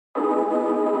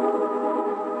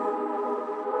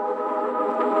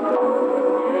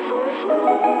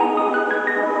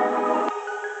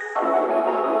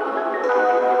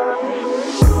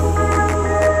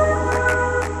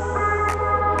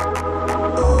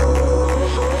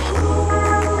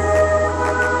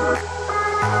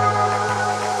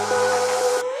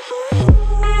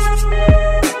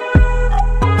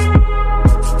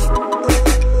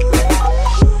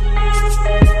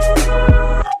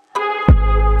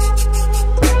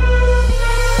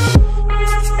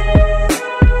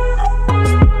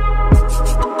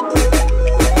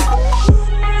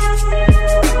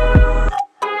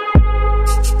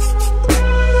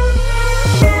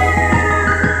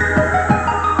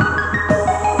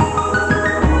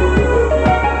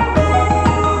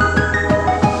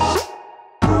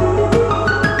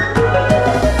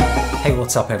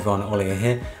What's up everyone, Ollie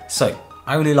here. So,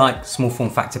 I really like small form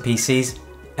factor PCs.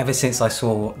 Ever since I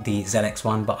saw the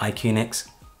ZX-1 by iQunix,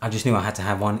 I just knew I had to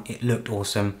have one. It looked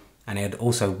awesome and it had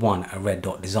also won a Red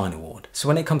Dot Design Award. So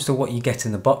when it comes to what you get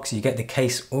in the box, you get the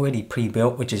case already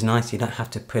pre-built, which is nice. You don't have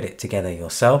to put it together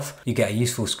yourself. You get a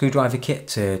useful screwdriver kit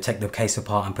to take the case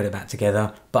apart and put it back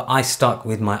together. But I stuck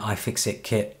with my iFixit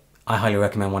kit. I highly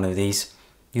recommend one of these.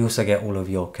 You also get all of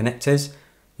your connectors.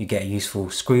 You get a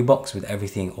useful screw box with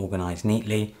everything organized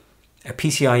neatly. A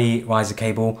PCIe riser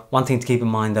cable. One thing to keep in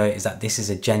mind though is that this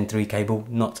is a Gen 3 cable,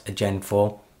 not a Gen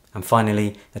 4. And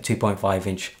finally, a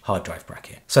 2.5-inch hard drive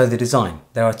bracket. So the design.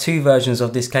 There are two versions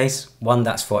of this case. One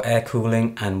that's for air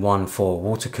cooling and one for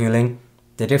water cooling.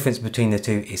 The difference between the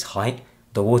two is height.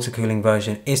 The water cooling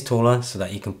version is taller so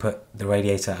that you can put the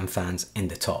radiator and fans in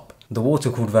the top. The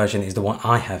water-cooled version is the one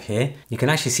I have here. You can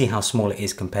actually see how small it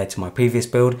is compared to my previous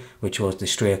build, which was the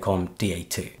Striacom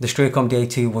DA2. The Striacom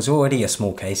DA2 was already a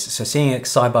small case, so seeing it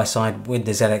side by side with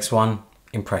the ZX-1,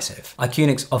 impressive.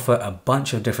 iQunix offer a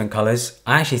bunch of different colors.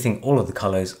 I actually think all of the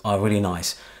colors are really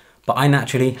nice, but I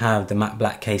naturally have the matte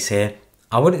black case here.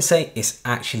 I wouldn't say it's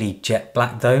actually jet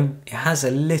black though. It has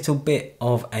a little bit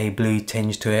of a blue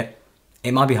tinge to it.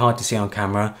 It might be hard to see on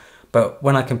camera, but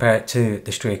when I compare it to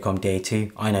the Striacom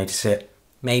DA2, I notice it.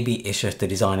 Maybe it's just the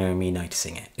designer and me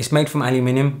noticing it. It's made from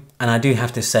aluminium, and I do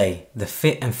have to say, the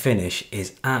fit and finish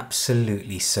is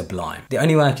absolutely sublime. The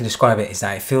only way I can describe it is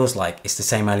that it feels like it's the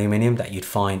same aluminium that you'd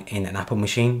find in an Apple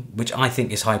machine, which I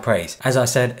think is high praise. As I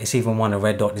said, it's even won a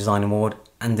Red Dot Design Award,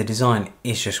 and the design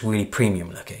is just really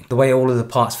premium looking. The way all of the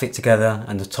parts fit together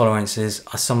and the tolerances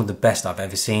are some of the best I've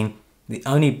ever seen. The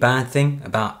only bad thing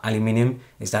about aluminium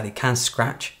is that it can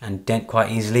scratch and dent quite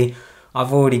easily.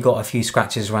 I've already got a few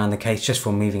scratches around the case just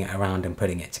from moving it around and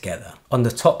putting it together. On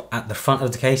the top at the front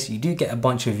of the case, you do get a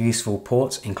bunch of useful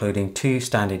ports, including two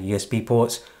standard USB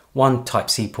ports, one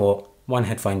Type-C port, one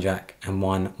headphone jack and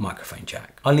one microphone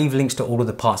jack. I'll leave links to all of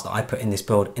the parts that I put in this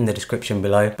build in the description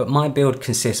below, but my build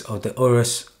consists of the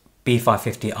Urus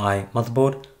B550i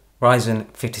motherboard, Ryzen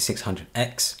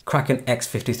 5600X, Kraken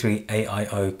X53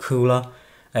 AIO cooler,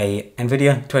 a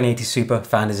NVIDIA 2080 Super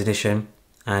Founders Edition,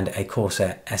 and a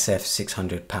Corsair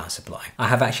SF600 power supply. I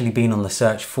have actually been on the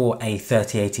search for a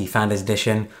 3080 Founders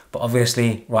Edition, but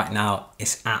obviously right now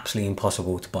it's absolutely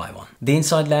impossible to buy one. The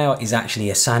inside layout is actually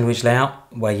a sandwich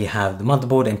layout where you have the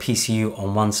motherboard and PCU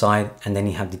on one side and then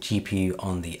you have the GPU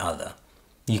on the other.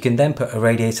 You can then put a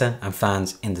radiator and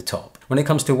fans in the top. When it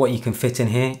comes to what you can fit in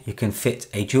here, you can fit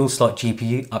a dual slot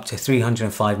GPU up to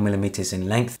 305mm in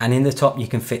length, and in the top you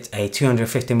can fit a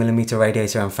 250mm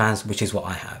radiator and fans, which is what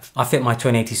I have. I fit my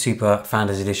 2080 Super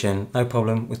Founders Edition, no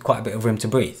problem, with quite a bit of room to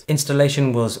breathe.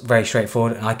 Installation was very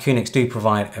straightforward, and iQunix do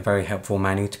provide a very helpful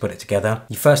manual to put it together.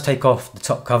 You first take off the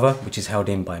top cover, which is held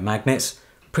in by magnets,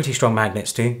 pretty strong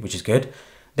magnets too, which is good.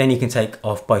 Then you can take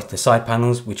off both the side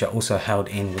panels, which are also held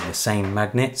in with the same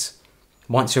magnets.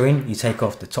 Once you're in, you take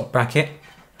off the top bracket,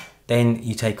 then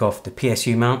you take off the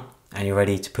PSU mount and you're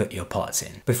ready to put your parts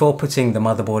in. Before putting the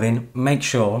motherboard in, make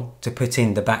sure to put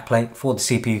in the backplate for the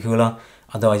CPU cooler,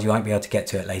 otherwise you won't be able to get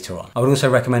to it later on. I would also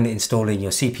recommend installing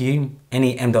your CPU,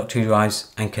 any M.2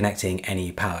 drives and connecting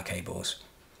any power cables.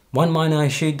 One minor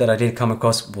issue that I did come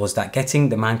across was that getting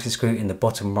the mounting screw in the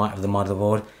bottom right of the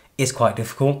motherboard is quite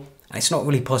difficult. It's not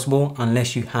really possible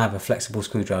unless you have a flexible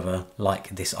screwdriver like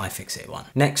this iFixit one.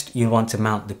 Next, you want to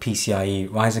mount the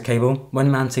PCIe riser cable. When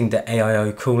mounting the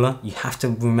AIO cooler, you have to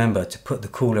remember to put the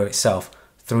cooler itself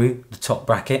through the top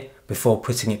bracket before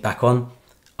putting it back on.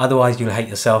 Otherwise, you'll hate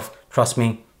yourself. Trust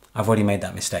me, I've already made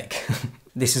that mistake.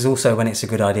 This is also when it's a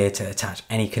good idea to attach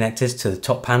any connectors to the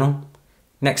top panel.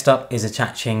 Next up is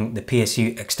attaching the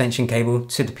PSU extension cable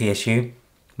to the PSU,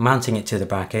 mounting it to the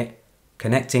bracket,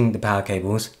 connecting the power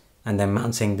cables, and then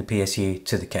mounting the PSU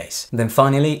to the case. Then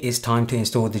finally, it's time to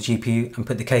install the GPU and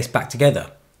put the case back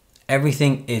together.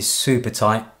 Everything is super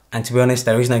tight, and to be honest,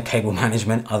 there is no cable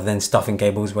management other than stuffing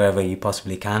cables wherever you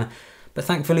possibly can, but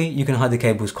thankfully you can hide the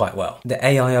cables quite well. The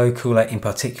AIO cooler in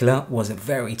particular was a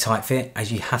very tight fit,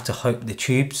 as you have to hope the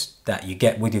tubes that you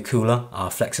get with your cooler are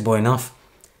flexible enough.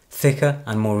 Thicker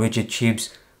and more rigid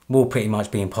tubes will pretty much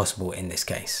be impossible in this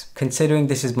case. Considering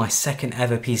this is my second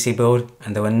ever PC build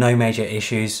and there were no major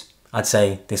issues, I'd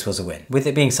say this was a win. With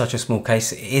it being such a small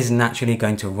case, it is naturally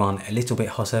going to run a little bit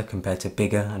hotter compared to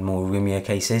bigger and more roomier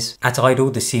cases. At idle,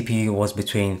 the CPU was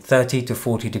between 30 to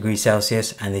 40 degrees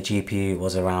Celsius and the GPU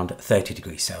was around 30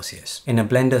 degrees Celsius. In a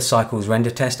Blender Cycles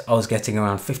render test, I was getting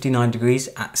around 59 degrees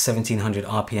at 1700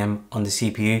 RPM on the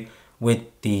CPU with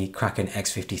the Kraken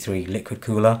X53 liquid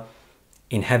cooler.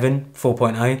 In Heaven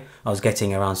 4.0, I was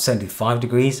getting around 75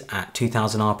 degrees at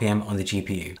 2000 RPM on the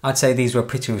GPU. I'd say these were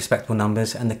pretty respectable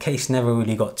numbers, and the case never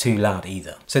really got too loud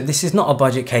either. So this is not a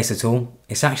budget case at all.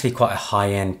 It's actually quite a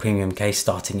high-end premium case,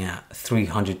 starting at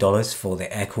 $300 for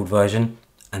the air-cooled version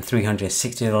and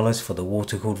 $360 for the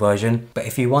water-cooled version. But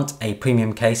if you want a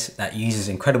premium case that uses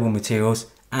incredible materials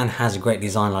and has a great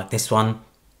design like this one,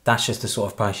 that's just the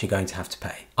sort of price you're going to have to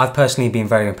pay. I've personally been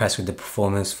very impressed with the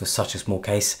performance for such a small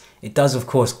case. It does of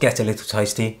course get a little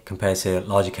toasty compared to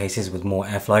larger cases with more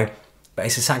airflow, but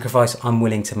it's a sacrifice I'm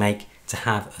willing to make to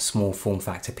have a small form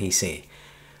factor PC.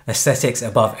 Aesthetics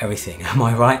above everything, am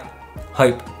I right?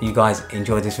 Hope you guys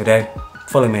enjoyed this video.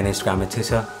 Follow me on Instagram and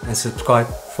Twitter and subscribe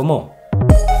for more.